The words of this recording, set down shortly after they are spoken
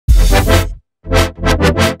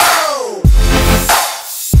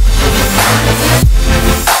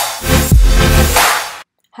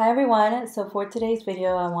everyone, so for today's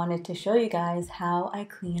video I wanted to show you guys how I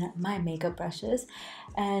clean my makeup brushes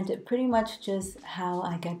and pretty much just how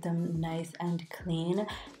I get them nice and clean.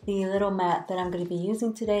 The little mat that I'm going to be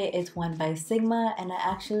using today is one by Sigma, and I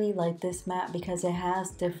actually like this mat because it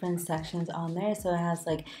has different sections on there. So it has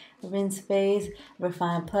like rinse phase,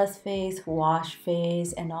 refine plus phase, wash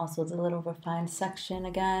phase, and also the little refine section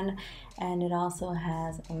again. And it also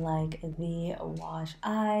has like the wash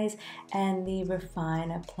eyes and the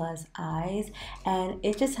refine plus eyes, and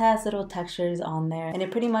it just has little textures on there, and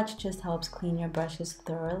it pretty much just helps clean your brushes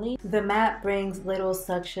thoroughly. The mat brings little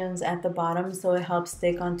suctions at the bottom so it helps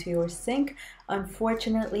stick onto your sink.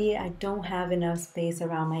 Unfortunately, I don't have enough space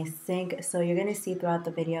around my sink, so you're gonna see throughout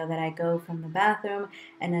the video that I go from the bathroom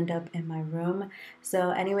and end up in my room. So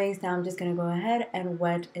anyways, now I'm just gonna go ahead and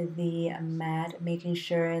wet the mat, making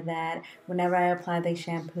sure that whenever I apply the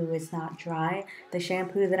shampoo it's not dry. The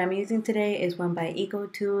shampoo that I'm using today is one by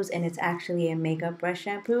XOXO, and it's actually a makeup brush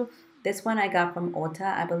shampoo. This one I got from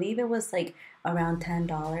Ulta. I believe it was like around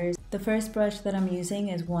 $10. The first brush that I'm using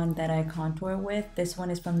is one that I contour with. This one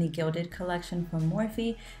is from the Gilded collection from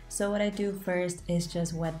Morphe. So what I do first is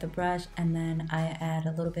just wet the brush, and then I add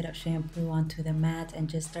a little bit of shampoo onto the mat and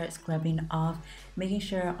just start scrubbing off, making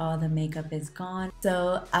sure all the makeup is gone.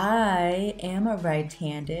 So I am a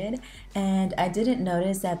right-handed, and I didn't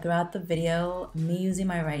notice that throughout the video me using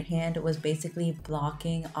my right hand was basically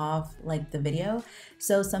blocking off like the video.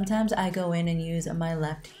 So sometimes I go in and use my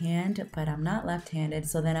left hand, but I'm not left-handed,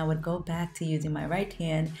 so then I would go back to using my right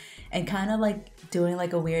hand and kind of like doing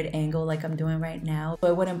like a weird angle like I'm doing right now, so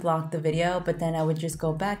it wouldn't block the video, but then I would just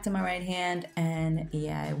go back to my right hand, and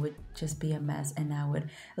yeah, it would just be a mess, and I would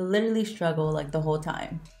literally struggle like the whole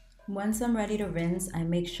time. Once I'm ready to rinse, I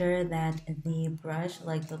make sure that the brush,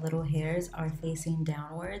 like the little hairs, are facing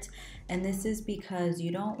downwards. And this is because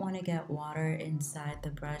you don't want to get water inside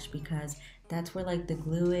the brush, because that's where like the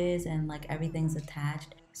glue is and like everything's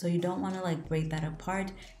attached. So you don't want to like break that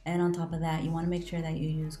apart. And on top of that, you want to make sure that you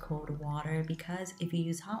use cold water, because if you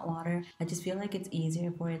use hot water, I just feel like it's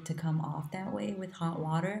easier for it to come off that way with hot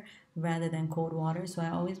water rather than cold water. So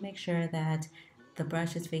I always make sure that the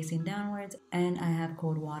brush is facing downwards and I have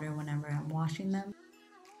cold water whenever I'm washing them.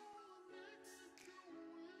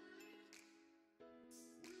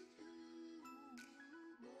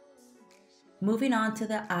 Moving on to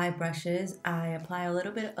the eye brushes, I apply a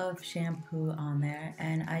little bit of shampoo on there,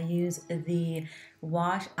 and I use the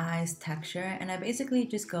wash eyes texture, and I basically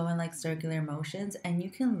just go in like circular motions, and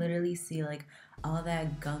you can literally see like all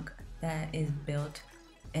that gunk that is built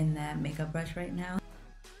in that makeup brush right now.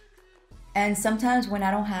 And sometimes when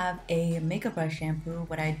I don't have a makeup brush shampoo,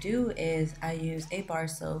 what I do is I use a bar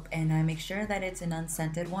soap, and I make sure that it's an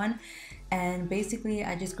unscented one. And basically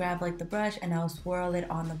I just grab like the brush and I'll swirl it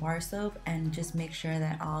on the bar soap and just make sure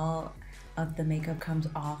that all of the makeup comes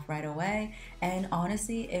off right away. And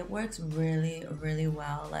honestly, it works really, really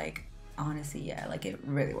well. Like honestly, yeah, like it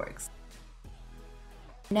really works.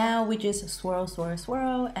 Now we just swirl, swirl,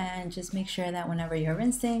 swirl, and just make sure that whenever you're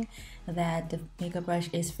rinsing that the makeup brush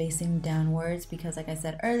is facing downwards, because like I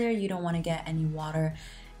said earlier, you don't want to get any water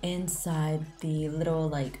inside the little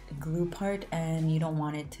like glue part, and you don't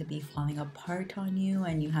want it to be falling apart on you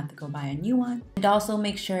and you have to go buy a new one. And also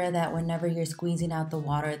make sure that whenever you're squeezing out the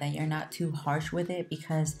water that you're not too harsh with it,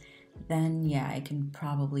 because then yeah, it can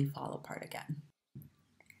probably fall apart again.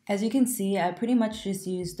 As you can see, I pretty much just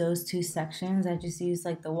use those two sections. I just use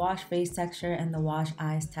like the wash face texture and the wash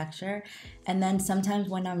eyes texture. And then sometimes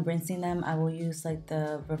when I'm rinsing them, I will use like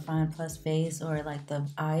the refine plus face or like the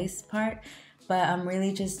eyes part. But I'm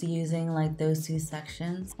really just using like those two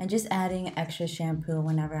sections and just adding extra shampoo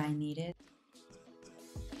whenever I need it.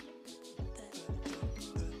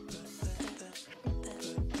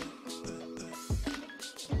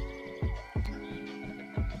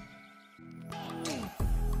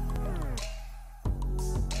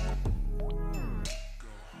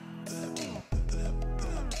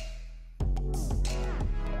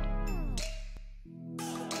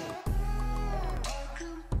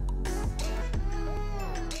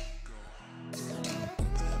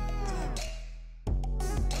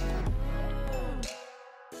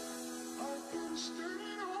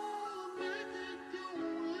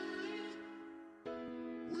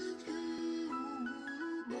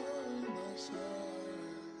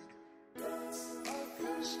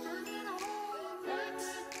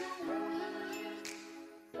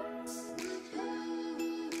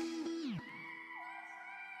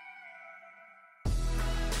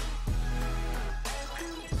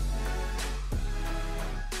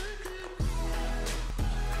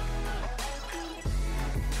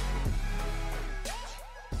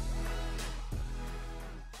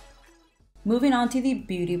 Moving on to the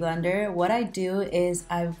beauty blender, what I do is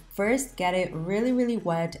I first get it really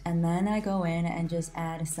wet, and then I go in and just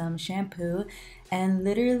add some shampoo, and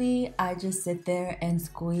literally I just sit there and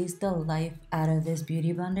squeeze the life out of this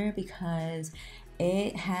beauty blender because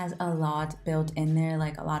it has a lot built in there,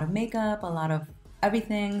 like a lot of makeup, a lot of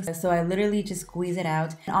everything. So I literally just squeeze it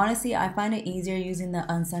out. And honestly, I find it easier using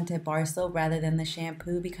the unscented bar soap rather than the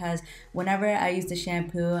shampoo, because whenever I use the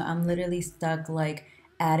shampoo, I'm literally stuck like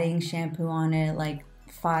adding shampoo on it like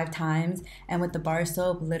 5 times, and with the bar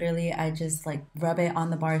soap, literally I just like rub it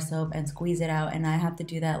on the bar soap and squeeze it out, and I have to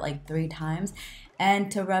do that like 3 times.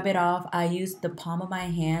 And to rub it off, I use the palm of my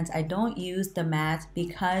hands. I don't use the mat,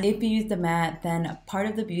 because if you use the mat, then part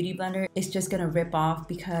of the beauty blender is just gonna rip off,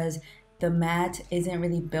 because the mat isn't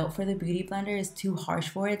really built for the beauty blender, it's too harsh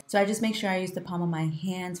for it. So I just make sure I use the palm of my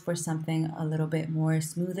hands for something a little bit more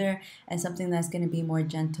smoother and something that's gonna be more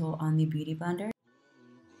gentle on the beauty blender.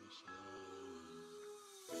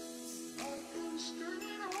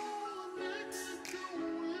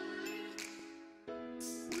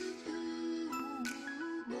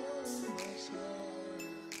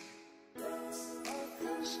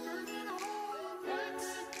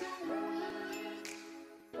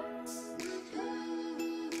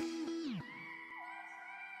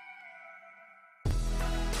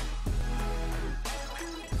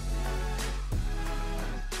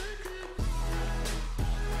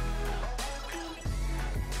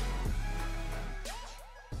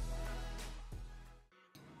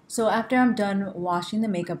 So after I'm done washing the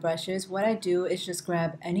makeup brushes, what I do is just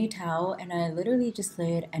grab any towel and I literally just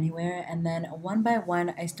lay it anywhere, and then one by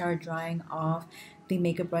one I start drying off the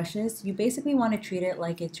makeup brushes. You basically want to treat it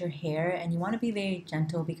like it's your hair, and you want to be very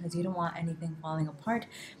gentle because you don't want anything falling apart.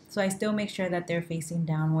 So I still make sure that they're facing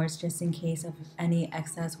downwards just in case of any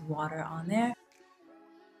excess water on there.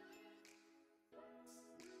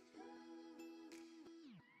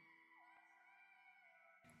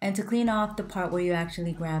 And to clean off the part where you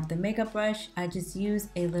actually grab the makeup brush, I just use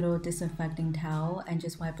a little disinfecting towel and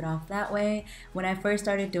just wipe it off that way. When I first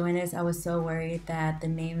started doing this, I was so worried that the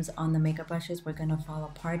names on the makeup brushes were gonna fall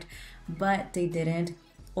apart, but they didn't.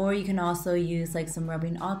 Or you can also use like some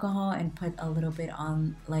rubbing alcohol and put a little bit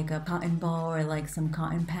on like a cotton ball or like some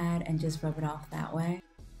cotton pad and just rub it off that way.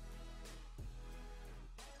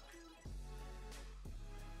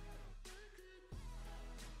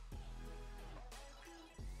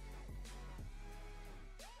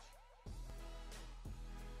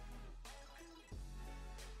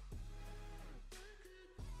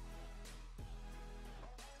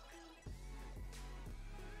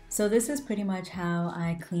 So this is pretty much how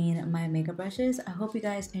I clean my makeup brushes. I hope you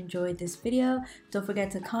guys enjoyed this video. Don't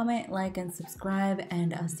forget to comment, like, and subscribe,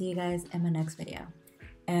 and I'll see you guys in my next video.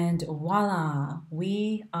 And voila,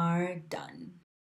 we are done.